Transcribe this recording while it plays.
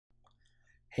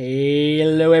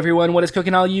Hello everyone, what is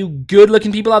cooking all you good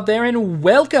looking people out there, and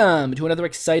welcome to another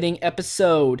exciting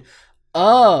episode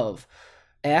of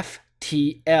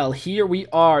FTL. Here we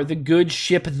are, the good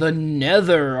ship, the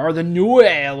Nether, or the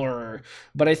Nueller,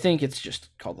 but I think it's just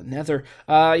called the Nether.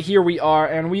 Here we are,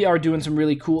 and we are doing some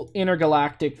really cool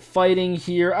intergalactic fighting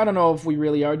here. I don't know if we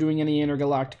really are doing any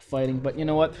intergalactic fighting, but you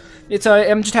know what?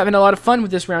 I'm just having a lot of fun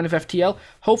with this round of FTL.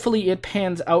 Hopefully it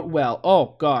pans out well.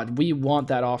 Oh god, we want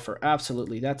that offer.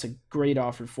 Absolutely, that's a great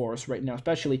offer for us right now,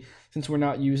 especially since we're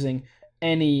not using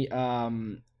any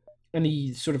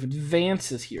sort of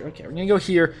advances here. Okay, we're gonna go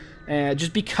here,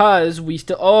 just because we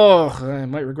still... Oh, I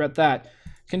might regret that.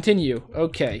 Continue.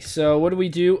 Okay, so what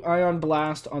do? Ion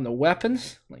Blast on the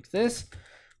weapons, like this.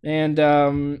 And,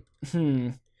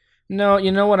 no,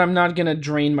 you know what? I'm not gonna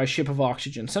drain my ship of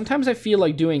oxygen. Sometimes I feel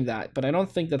like doing that, but I don't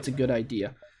think that's a good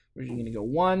idea. We're just gonna go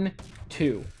 1,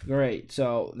 2. Great,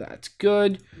 so that's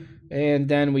good. And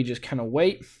then we just kind of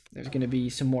wait. There's gonna be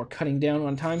some more cutting down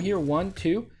on time here. 1,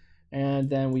 2. And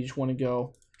then we just want to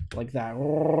go like that.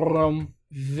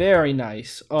 Very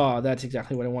nice. Oh, that's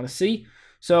exactly what I want to see.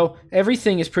 So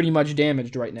everything is pretty much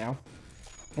damaged right now,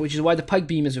 which is why the Pike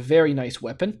beam is a very nice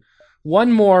weapon.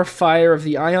 One more fire of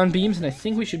the ion beams, and I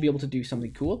think we should be able to do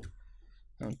something cool.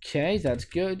 Okay, that's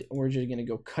good. We're just going to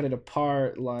go cut it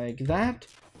apart like that.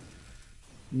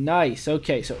 Nice.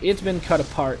 Okay, so it's been cut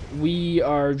apart. We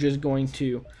are just going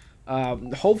to...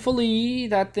 hopefully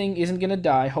that thing isn't gonna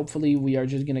die. Hopefully we are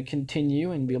just gonna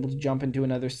continue and be able to jump into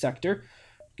another sector.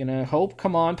 Gonna hope.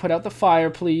 Come on, put out the fire,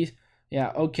 please.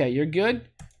 Yeah, okay, you're good.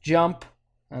 Jump.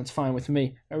 That's fine with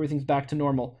me. Everything's back to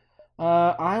normal.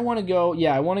 I want to go...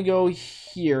 Yeah, I want to go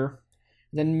here.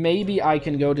 Then maybe I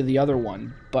can go to the other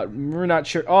one, but we're not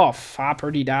sure. Oh,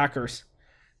 fopperty dockers.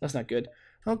 That's not good.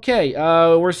 Okay,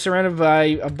 we're surrounded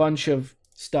by a bunch of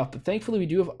stuff, but thankfully we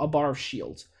do have a bar of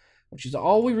shields, which is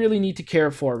all we really need to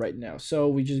care for right now. So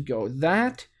we just go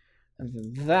that, and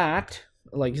then that,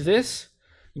 like this.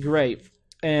 Great.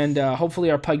 And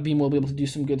hopefully our Pike beam will be able to do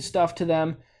some good stuff to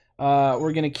them.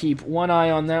 We're going to keep one eye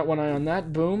on that, one eye on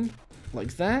that. Boom.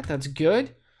 Like that. That's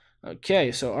good.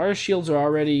 Okay, so our shields have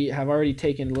already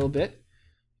taken a little bit.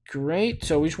 Great.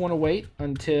 So we just want to wait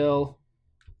until...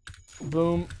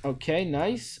 Boom. Okay,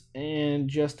 nice. And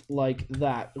just like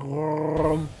that.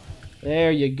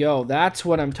 There you go. That's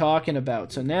what I'm talking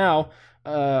about. So now,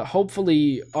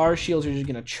 hopefully, our shields are just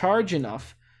going to charge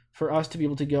enough for us to be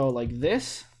able to go like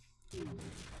this.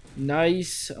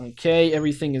 Nice. Okay,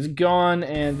 everything is gone,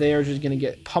 and they are just going to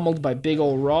get pummeled by big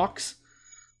old rocks.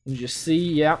 You just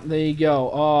see, yeah, there you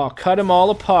go. Oh, cut them all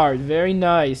apart. Very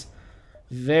nice.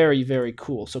 Very, very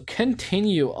cool. So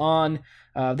continue on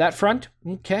that front.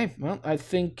 Okay, well, I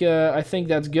think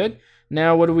that's good.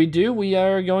 Now, what do? We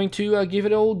are going to give it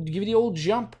the old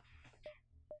jump.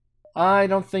 I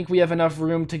don't think we have enough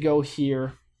room to go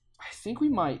here. I think we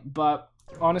might, but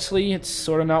honestly, it's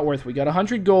sort of not worth it. We got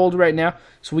 100 gold right now,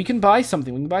 so we can buy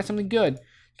something. We can buy something good.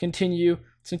 Continue.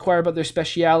 Let's inquire about their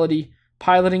speciality.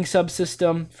 Piloting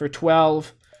subsystem for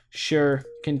 12. Sure.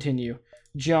 Continue.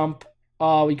 Jump.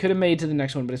 Oh, we could have made it to the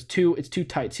next one, but it's too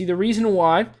tight. See, the reason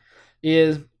why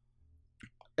is...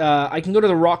 I can go to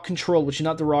the rock control, which is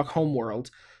not the rock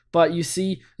homeworld, but you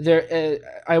see there,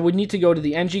 I would need to go to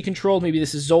the NG control. Maybe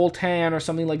this is Zoltan or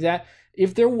something like that.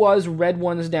 If there was red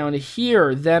ones down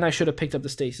here, then I should have picked up the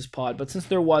stasis pod. But since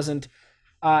there wasn't,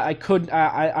 I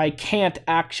can't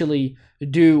actually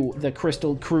do the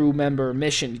Crystal Crew member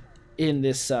mission in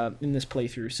this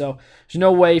playthrough. So there's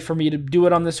no way for me to do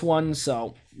it on this one.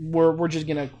 So we're just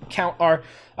gonna count our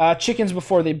chickens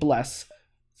before they bless.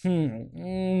 Let's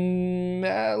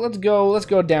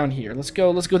go down here. Let's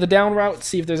go the down route,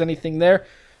 see if there's anything there.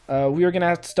 We are gonna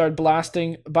have to start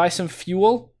blasting. Buy some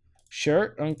fuel.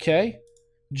 Sure, okay.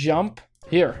 Jump.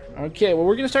 Here. Okay, well,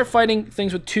 we're gonna start fighting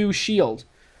things with 2 shields.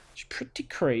 It's pretty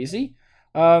crazy.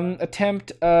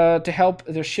 Attempt to help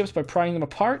their ships by prying them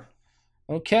apart.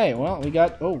 Okay, well, we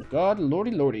got... Oh, God,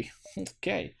 lordy.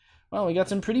 Okay. Well, we got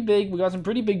some pretty big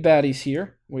baddies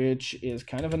here, which is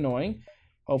kind of annoying.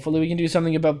 Hopefully we can do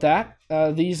something about that.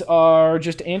 These are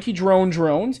just anti-drone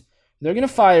drones. They're going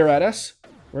to fire at us.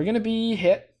 We're going to be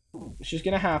hit. It's just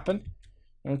going to happen.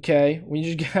 Okay, we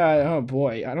just got... Oh,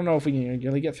 boy. I don't know if we can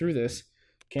really get through this.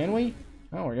 Can we?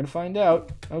 Oh, we're going to find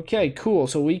out. Okay, cool.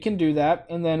 So we can do that.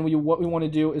 And then what we want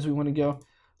to do is we want to go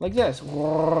like this.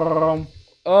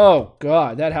 Oh,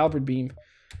 God. That halberd beam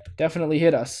definitely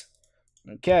hit us.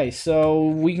 Okay, so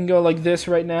we can go like this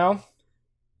right now.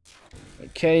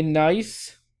 Okay,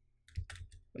 nice.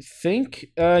 I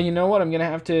think, you know what? I'm gonna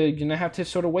have to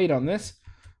sort of wait on this,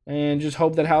 and just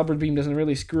hope that halberd beam doesn't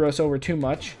really screw us over too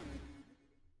much.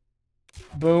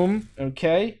 Boom.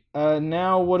 Okay.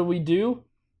 Now what do we do?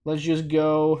 Let's just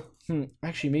go...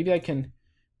 Actually, maybe I can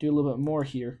do a little bit more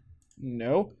here.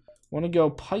 No. I want to go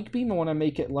Pike Beam. I want to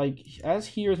make it, like, as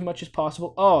here as much as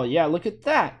possible. Oh, yeah, look at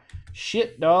that.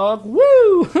 Shit, dog.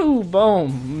 Woo!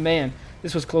 Boom. Man,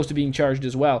 this was close to being charged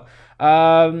as well.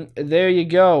 There you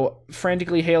go.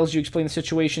 Frantically hails you, explain the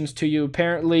situations to you.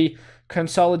 Apparently,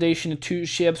 consolidation of two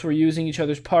ships. We're using each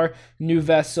other's part. New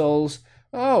vessels.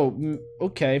 Oh,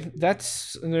 okay.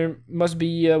 That's... There must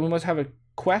be... we must have a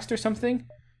quest or something?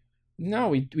 No,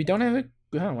 we don't have it.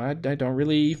 Oh, I don't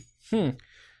really...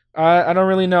 I don't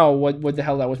really know what the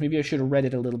hell that was. Maybe I should have read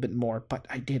it a little bit more, but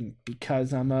I didn't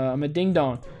because I'm a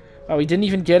ding-dong. Oh, we didn't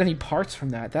even get any parts from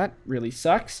that. That really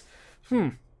sucks.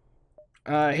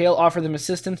 Hale, offer them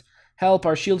assistance. Help,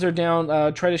 our shields are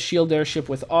down. Try to shield their ship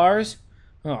with ours.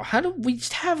 Oh, how do we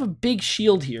just have a big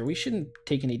shield here? We shouldn't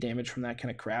take any damage from that kind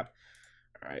of crap.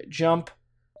 Alright, jump.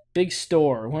 Big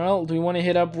store. Well, do we want to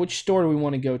hit up... Which store do we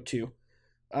want to go to?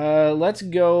 Let's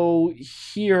go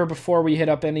here before we hit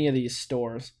up any of these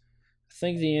stores. I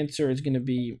think the answer is going to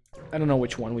be... I don't know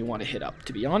which one we want to hit up,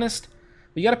 to be honest.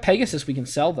 We got a Pegasus we can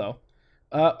sell, though.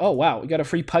 Oh, wow. We got a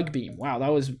free Pike Beam. Wow,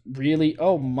 that was really...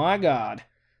 Oh, my God.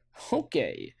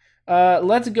 Okay.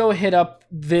 Let's go hit up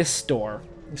this store.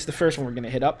 It's the first one we're going to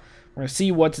hit up. We're going to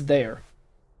see what's there.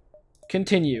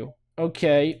 Continue.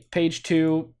 Okay. Page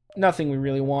 2. Nothing we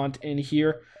really want in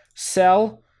here.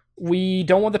 Sell. We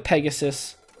don't want the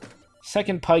Pegasus.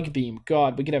 Second Pike Beam.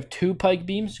 God, we could have 2 Pike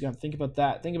Beams. You gotta think about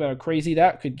that. Think about how crazy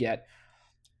that could get.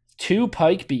 2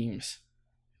 Pike Beams.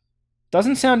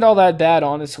 Doesn't sound all that bad,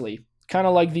 honestly. Kind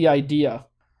of like the idea.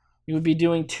 We would be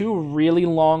doing 2 really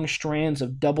long strands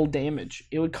of double damage.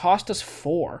 It would cost us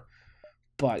 4.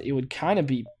 But it would kind of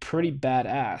be pretty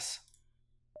badass.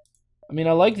 I mean,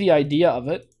 I like the idea of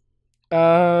it.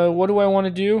 What do I want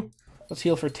to do? Let's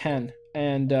heal for 10.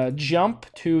 And jump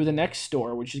to the next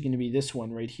store, which is going to be this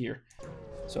one right here.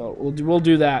 So we'll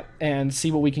do that and see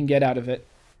what we can get out of it.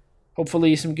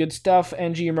 Hopefully some good stuff.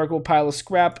 NG, remarkable pile of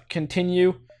scrap.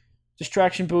 Continue.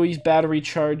 Distraction buoys, battery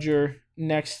charger.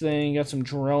 Next thing, got some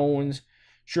drones.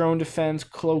 Drone defense,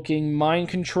 cloaking, mind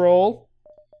control.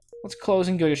 Let's close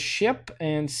and go to ship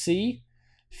and see.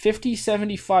 50,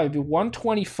 75, it'd be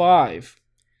 125.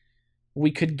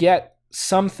 We could get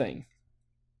something.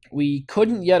 We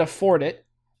couldn't yet afford it,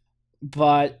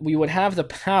 but we would have the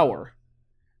power.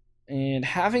 And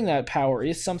having that power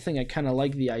is something I kind of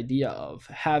like the idea of.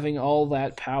 Having all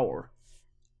that power.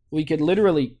 We could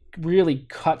literally really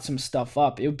cut some stuff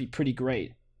up. It would be pretty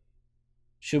great.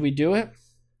 Should we do it?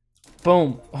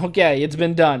 Boom. Okay, it's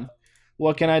been done.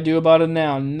 What can I do about it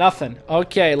now? Nothing.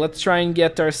 Okay, let's try and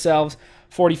get ourselves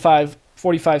 45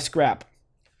 scrap.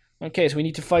 Okay, so we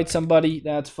need to fight somebody.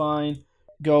 That's fine.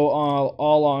 Go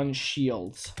all on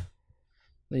shields.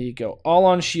 There you go. All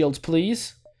on shields,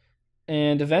 please.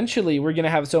 And eventually, we're going to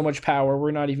have so much power,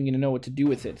 we're not even going to know what to do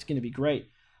with it. It's going to be great.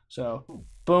 So,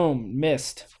 boom,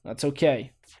 missed. That's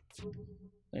okay.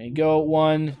 There you go.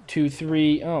 1, 2,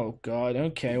 3. Oh, God.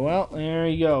 Okay, well, there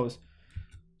he goes.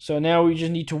 So now we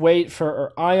just need to wait for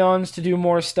our ions to do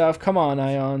more stuff. Come on,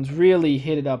 ions. Really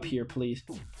hit it up here, please.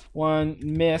 1,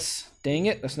 miss. Dang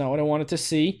it. That's not what I wanted to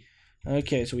see.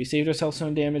 Okay, so we saved ourselves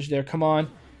some damage there. Come on.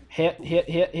 Hit, hit,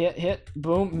 hit, hit, hit.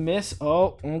 Boom, miss.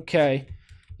 Oh, okay.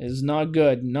 This is not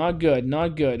good. Not good.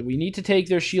 Not good. We need to take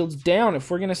their shields down if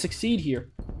we're going to succeed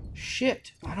here.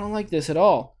 Shit. I don't like this at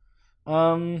all.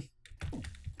 Boom.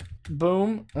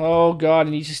 Oh, God.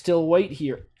 I need to still wait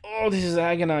here. Oh, this is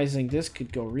agonizing. This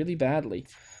could go really badly.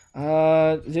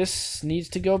 This needs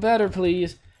to go better,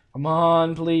 please. Come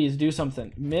on, please. Do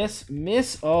something. Miss.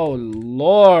 Miss. Oh,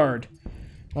 Lord.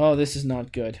 Oh, this is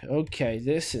not good. Okay,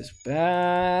 this is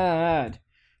bad.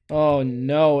 Oh,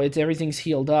 no. Everything's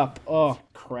healed up. Oh,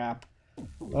 crap.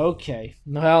 Okay.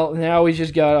 Well, now we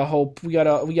just gotta hope. We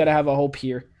gotta have a hope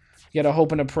here. We gotta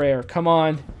hope and a prayer. Come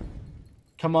on.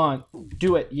 Come on.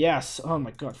 Do it. Yes. Oh,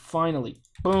 my God. Finally.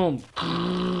 Boom.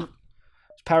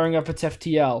 It's powering up its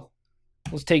FTL.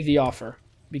 Let's take the offer.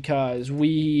 Because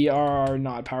we are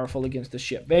not powerful against the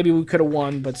ship. Maybe we could have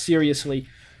won, but seriously.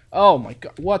 Oh, my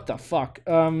God. What the fuck?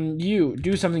 You.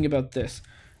 Do something about this.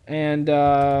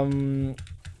 And,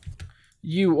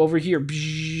 you over here.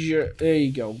 There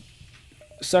you go.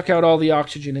 Suck out all the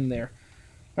oxygen in there.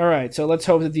 Alright, so let's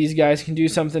hope that these guys can do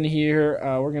something here.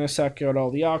 We're going to suck out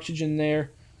all the oxygen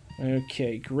there.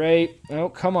 Okay, great. Oh,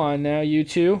 come on now, you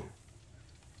two.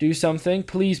 Do something.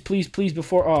 Please, please, please,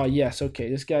 before... Oh, yes, okay.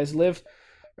 This guy's lived.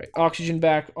 Right, oxygen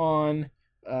back on.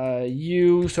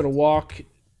 You sort of walk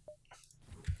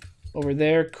over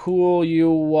there. Cool. You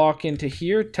walk into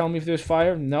here. Tell me if there's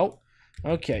fire. Nope.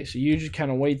 Okay, so you just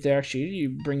kind of wait there. Actually, you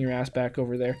bring your ass back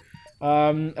over there.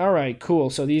 All right, cool.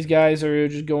 So these guys are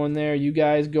just going there. You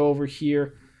guys go over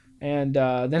here, and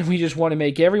then we just want to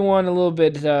make everyone a little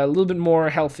bit more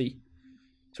healthy.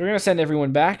 So we're gonna send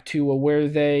everyone back to where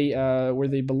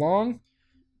they belong.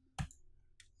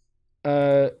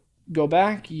 Go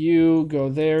back. You go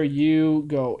there. You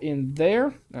go in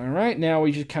there. All right. Now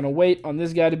we just kind of wait on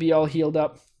this guy to be all healed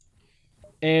up.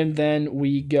 And then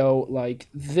we go like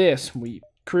this. We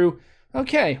crew.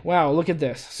 Okay, wow, look at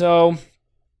this. So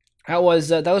that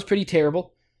was pretty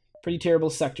terrible. Pretty terrible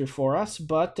sector for us,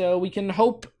 but we can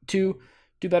hope to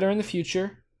do better in the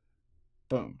future.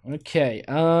 Boom. Okay.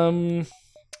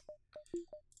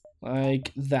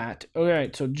 Like that.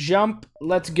 Alright, so jump.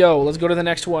 Let's go. Let's go to the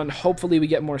next one. Hopefully we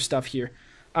get more stuff here.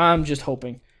 I'm just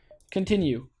hoping.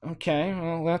 Continue. Okay,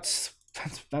 well that's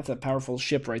a powerful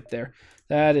ship right there.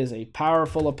 That is a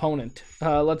powerful opponent.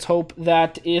 Let's hope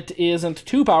that it isn't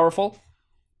too powerful.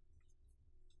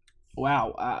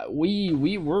 Wow,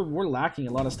 we're lacking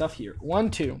a lot of stuff here.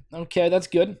 1, 2. Okay, that's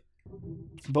good.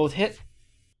 Both hit.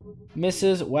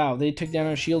 Misses. Wow, they took down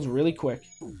our shields really quick.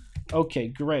 Okay,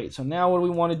 great. So now what do we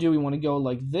want to do? We want to go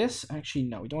like this. Actually,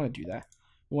 no, we don't want to do that.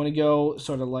 We want to go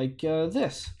sort of like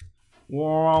this.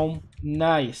 Wow,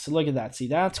 nice. Look at that. See,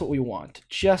 that's what we want.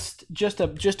 Just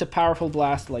a powerful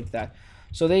blast like that.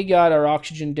 So they got our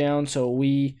oxygen down, so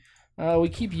we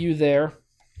keep you there.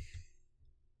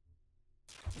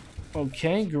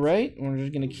 Okay, great. We're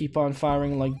just going to keep on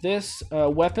firing like this.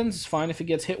 Weapons, it's fine if it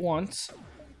gets hit once.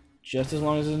 Just as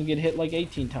long as it doesn't get hit like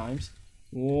 18 times.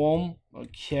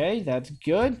 Okay, that's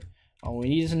good. All we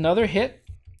need is another hit,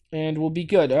 and we'll be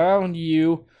good. Oh,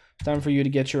 it's time for you to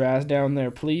get your ass down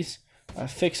there, please.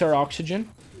 Fix our oxygen.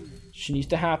 Which needs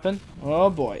to happen. Oh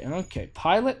boy. Okay,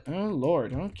 pilot. Oh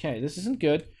lord. Okay, this isn't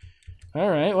good. All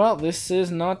right. Well, this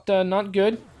is not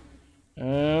good.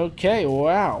 Okay.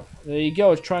 Wow. There you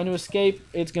go. It's trying to escape.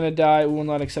 It's gonna die. We will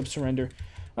not accept surrender.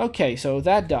 Okay, so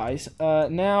that dies.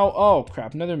 Now. Oh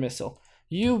crap! Another missile.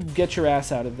 You get your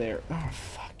ass out of there. Oh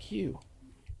fuck you.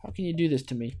 How can you do this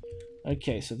to me?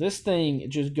 Okay, so this thing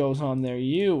just goes on there.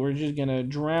 We're just gonna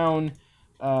drown.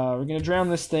 We're gonna drown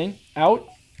this thing out,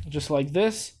 just like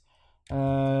this.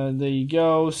 There you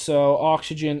go. So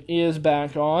oxygen is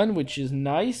back on, which is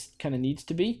nice. Kind of needs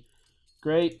to be.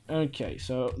 Great. Okay,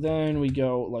 so then we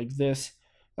go like this.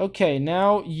 Okay,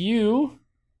 now you.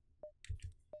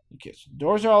 Okay, so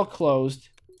doors are all closed.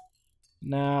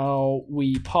 Now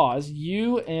we pause.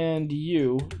 You and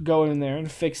you go in there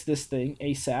and fix this thing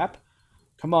ASAP.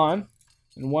 Come on.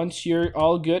 And once you're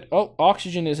all good. Oh,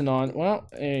 oxygen isn't on. Well,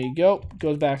 there you go.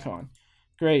 Goes back on.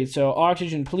 Great. So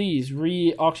oxygen, please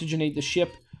re-oxygenate the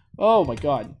ship. Oh my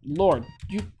god. Lord.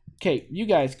 Okay, you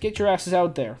guys, get your asses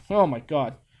out there. Oh my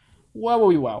god.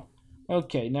 Wow.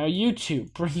 Okay, now you two,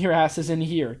 bring your asses in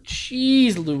here.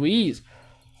 Jeez Louise.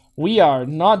 We are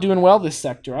not doing well this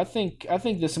sector. I think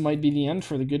this might be the end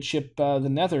for the good ship, the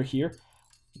Nether here.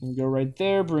 We'll go right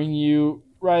there, bring you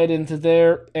right into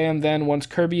there, and then once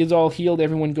Kirby is all healed,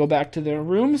 everyone go back to their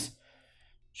rooms.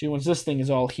 Actually, once this thing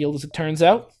is all healed, as it turns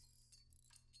out.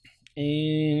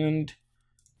 And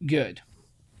good.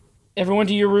 Everyone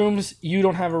to your rooms. You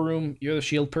don't have a room. You're the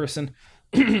shield person.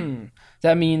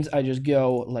 That means I just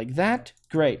go like that.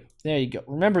 Great. There you go.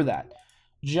 Remember that.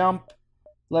 Jump.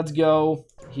 Let's go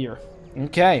here.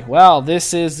 Okay. Well,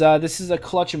 this is a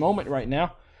clutch moment right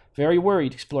now. Very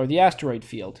worried. Explore the asteroid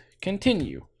field.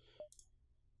 Continue.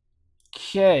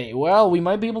 Okay. Well, we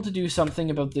might be able to do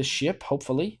something about this ship.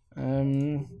 Hopefully.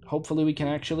 Hopefully we can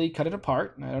actually cut it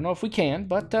apart. I don't know if we can,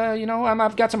 but you know,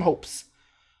 I've got some hopes.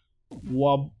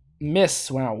 Well,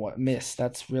 miss. Wow, what miss?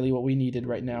 That's really what we needed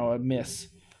right now. A miss.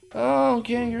 Oh,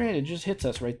 okay, great. It just hits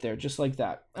us right there, just like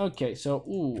that. Okay, so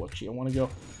ooh, actually, I want to go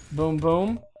boom,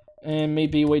 boom, and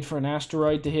maybe wait for an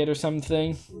asteroid to hit or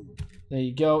something. There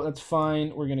you go. That's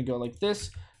fine. We're gonna go like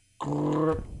this.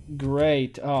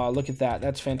 Great. Oh, look at that.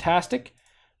 That's fantastic.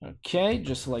 Okay,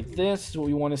 just like this is what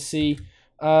we want to see.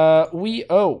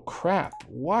 Oh crap,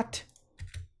 what?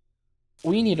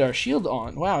 We need our shield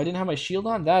on. Wow, I didn't have my shield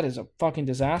on? That is a fucking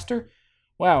disaster.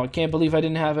 Wow, I can't believe I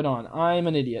didn't have it on. I'm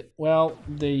an idiot. Well,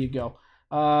 there you go.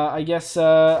 I guess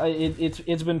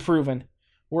it's been proven.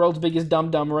 World's biggest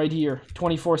dum-dum right here,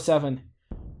 24/7.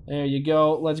 There you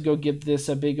go. Let's go give this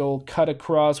a big old cut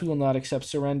across. We will not accept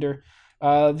surrender.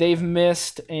 They've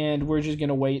missed, and we're just going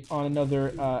to wait on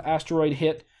another asteroid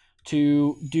hit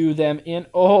to do them in.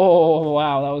 Oh,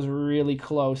 wow, that was really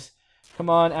close. Come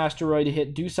on, asteroid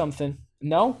hit, do something.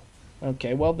 No?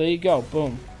 Okay, well, there you go.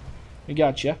 Boom. We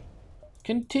got you.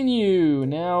 Continue.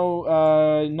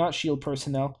 Now, not shield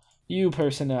personnel. You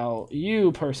personnel.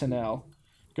 You personnel.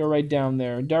 Go right down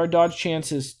there. Our dodge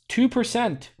chance is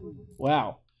 2%.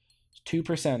 Wow.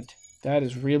 2%. That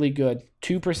is really good.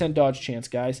 2% dodge chance,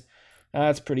 guys.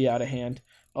 That's pretty out of hand.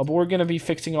 But we're going to be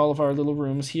fixing all of our little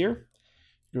rooms here.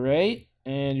 Great.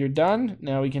 And you're done.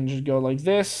 Now we can just go like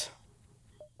this.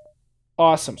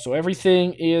 Awesome. So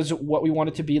everything is what we want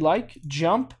it to be like.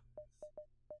 Jump.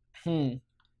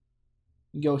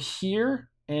 Go here,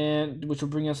 and which will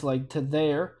bring us like to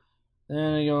there.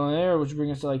 Then I go there, which will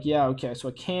bring us to like, yeah, okay. So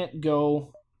I can't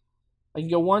go... I can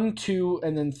go 1, 2,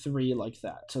 and then 3 like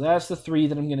that. So that's the 3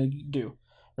 that I'm going to do.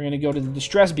 We're going to go to the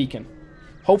distress beacon.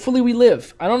 Hopefully we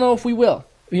live. I don't know if we will.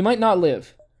 We might not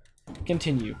live.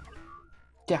 Continue.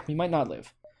 Yeah, we might not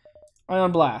live.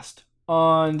 Ion Blast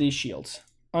on the shields.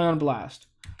 Ion Blast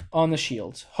on the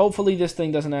shields. Hopefully this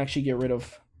thing doesn't actually get rid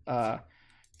of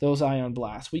those Ion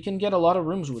Blasts. We can get a lot of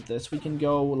rooms with this. We can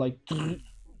go like...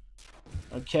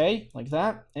 Okay, like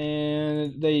that.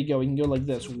 And there you go. We can go like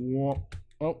this.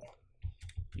 Oh.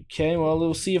 Okay, well,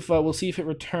 we'll see if it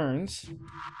returns.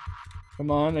 Come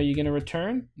on, are you gonna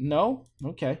return? No?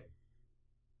 Okay.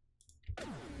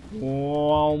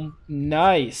 Whoa,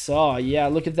 nice. Oh, yeah,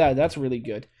 look at that. That's really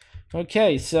good.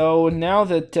 Okay, so now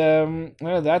that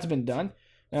well, that's been done,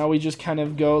 now we just kind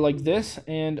of go like this,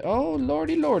 and oh,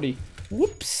 lordy, lordy.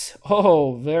 Whoops.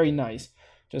 Oh, very nice.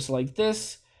 Just like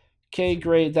this. Okay,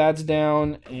 great. That's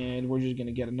down, and we're just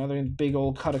gonna get another big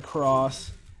old cut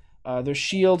across. Their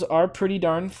shields are pretty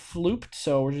darn flooped,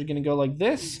 so we're just going to go like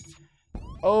this.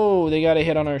 Oh, they got a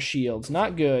hit on our shields.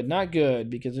 Not good, not good,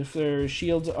 because if their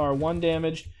shields are 1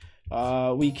 damaged,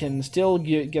 we can still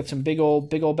get some big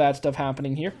old bad stuff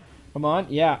happening here. Come on.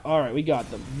 Yeah, all right, we got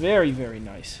them. Very, very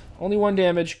nice. Only 1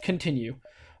 damage. Continue.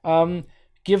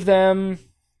 Give them...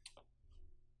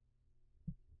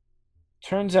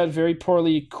 Turns out very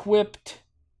poorly equipped.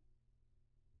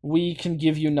 We can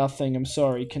give you nothing. I'm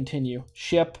sorry. Continue.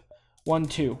 Ship. 1,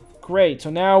 2. Great. So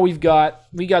now we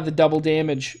got the double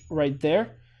damage right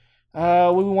there. We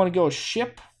want to go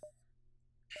ship.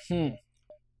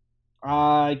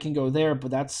 I can go there,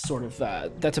 but that's sort of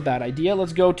that's a bad idea.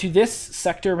 Let's go to this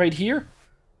sector right here.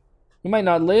 We might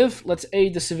not live. Let's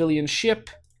aid the civilian ship.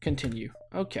 Continue.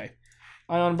 Okay.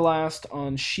 Ion Blast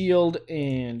on shield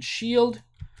and shield.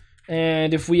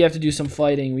 And if we have to do some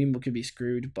fighting, we could be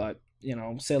screwed, but you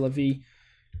know, c'est la vie.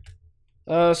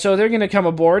 So they're going to come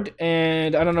aboard,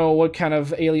 and I don't know what kind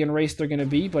of alien race they're going to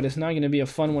be, but it's not going to be a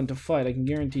fun one to fight, I can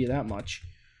guarantee you that much.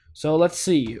 So let's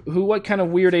see, what kind of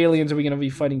weird aliens are we going to be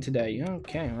fighting today?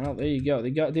 Okay, well, there you go, they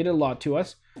did a lot to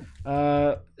us.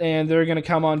 And they're going to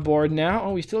come on board now.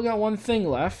 Oh, we still got 1 thing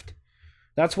left.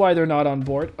 That's why they're not on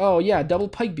board. Oh, yeah, double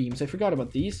pike beams, I forgot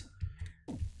about these.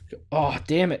 Oh,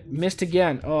 damn it, missed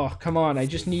again. Oh, come on, I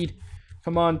just need...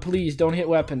 Come on, please, don't hit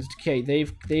weapons. Okay,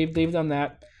 they've done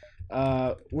that.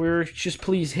 We're just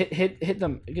please hit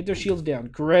them. Get their shields down.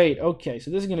 Great. Okay, so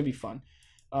this is gonna be fun.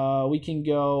 We can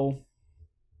go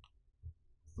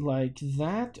like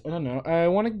that. I don't know. I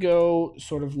want to go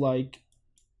sort of like...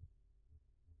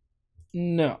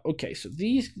 No. Okay, so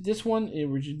this one,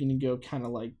 we're just gonna go kind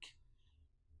of like...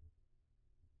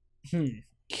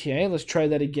 Okay, let's try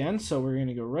that again. So we're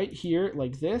gonna go right here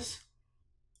like this.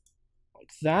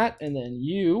 That, and then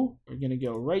you are going to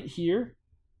go right here,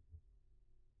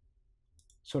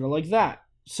 sort of like that.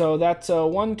 So that's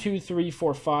 1, 2, 3,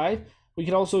 4, 5. We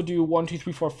could also do 1, 2,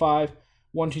 3, 4, 5,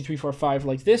 1, 2, 3, 4, 5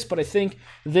 like this, but I think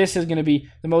this is going to be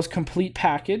the most complete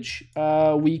package.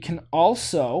 We can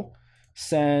also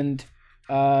send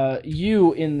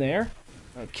you in there.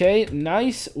 Okay,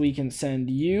 nice. We can send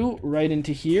you right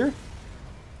into here.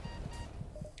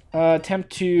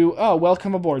 Attempt to... Oh,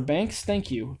 welcome aboard, Banks. Thank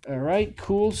you. All right,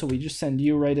 cool. So we just send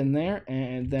you right in there.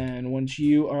 And then once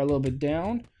you are a little bit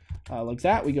down, like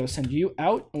that, we go send you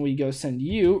out. And we go send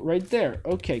you right there.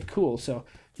 Okay, cool. So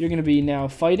you're going to be now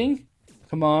fighting.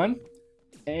 Come on.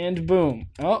 And boom.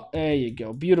 Oh, there you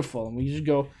go. Beautiful. And we just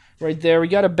go right there. We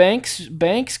got a Banks.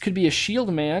 Banks could be a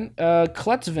shield man.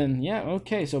 Kletzvin. Yeah,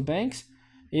 okay. So Banks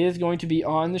is going to be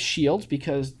on the shields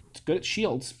because it's good at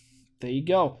shields. There you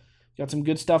go. Got some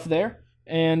good stuff there.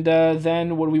 And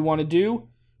then what do we want to do?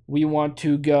 We want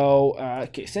to go,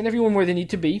 okay, send everyone where they need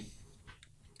to be.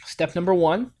 Step number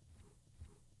 1.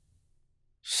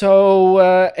 So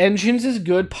engines is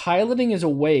good. Piloting is a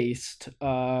waste,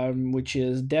 which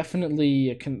is definitely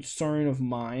a concern of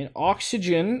mine.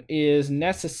 Oxygen is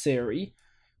necessary.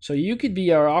 So you could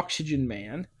be our oxygen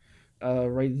man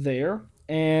right there.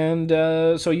 And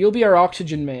so you'll be our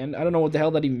oxygen man. I don't know what the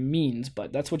hell that even means,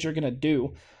 but that's what you're going to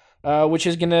do. Which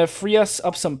is going to free us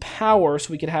up some power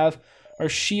so we could have our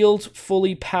shields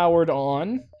fully powered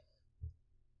on.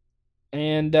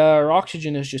 And our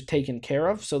oxygen is just taken care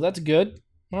of, so that's good.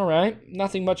 All right.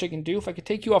 Nothing much I can do. If I could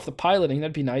take you off the piloting,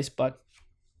 that'd be nice, but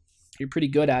you're pretty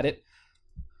good at it.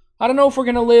 I don't know if we're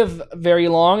going to live very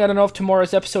long. I don't know if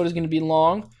tomorrow's episode is going to be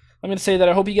long. I'm going to say that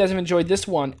I hope you guys have enjoyed this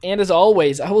one. And as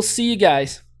always, I will see you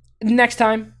guys next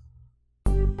time.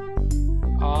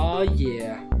 Aw,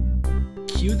 yeah.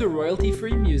 Cue the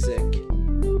royalty-free music.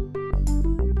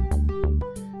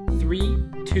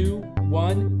 3, 2,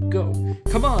 1, go.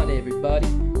 Come on, everybody.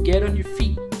 Get on your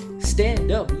feet.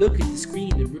 Stand up, look at the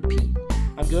screen, and repeat.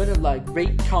 I'm gonna like,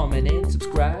 rate, comment, and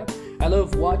subscribe. I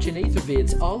love watching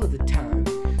Athervids all of the time.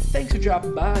 Thanks for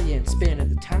dropping by and spending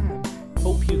the time.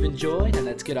 Hope you've enjoyed, and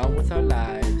let's get on with our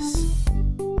lives.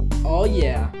 Oh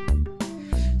yeah.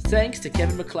 Thanks to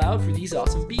Kevin MacLeod for these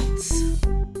awesome beats.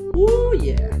 Woo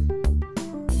yeah.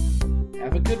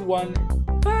 Have a good one.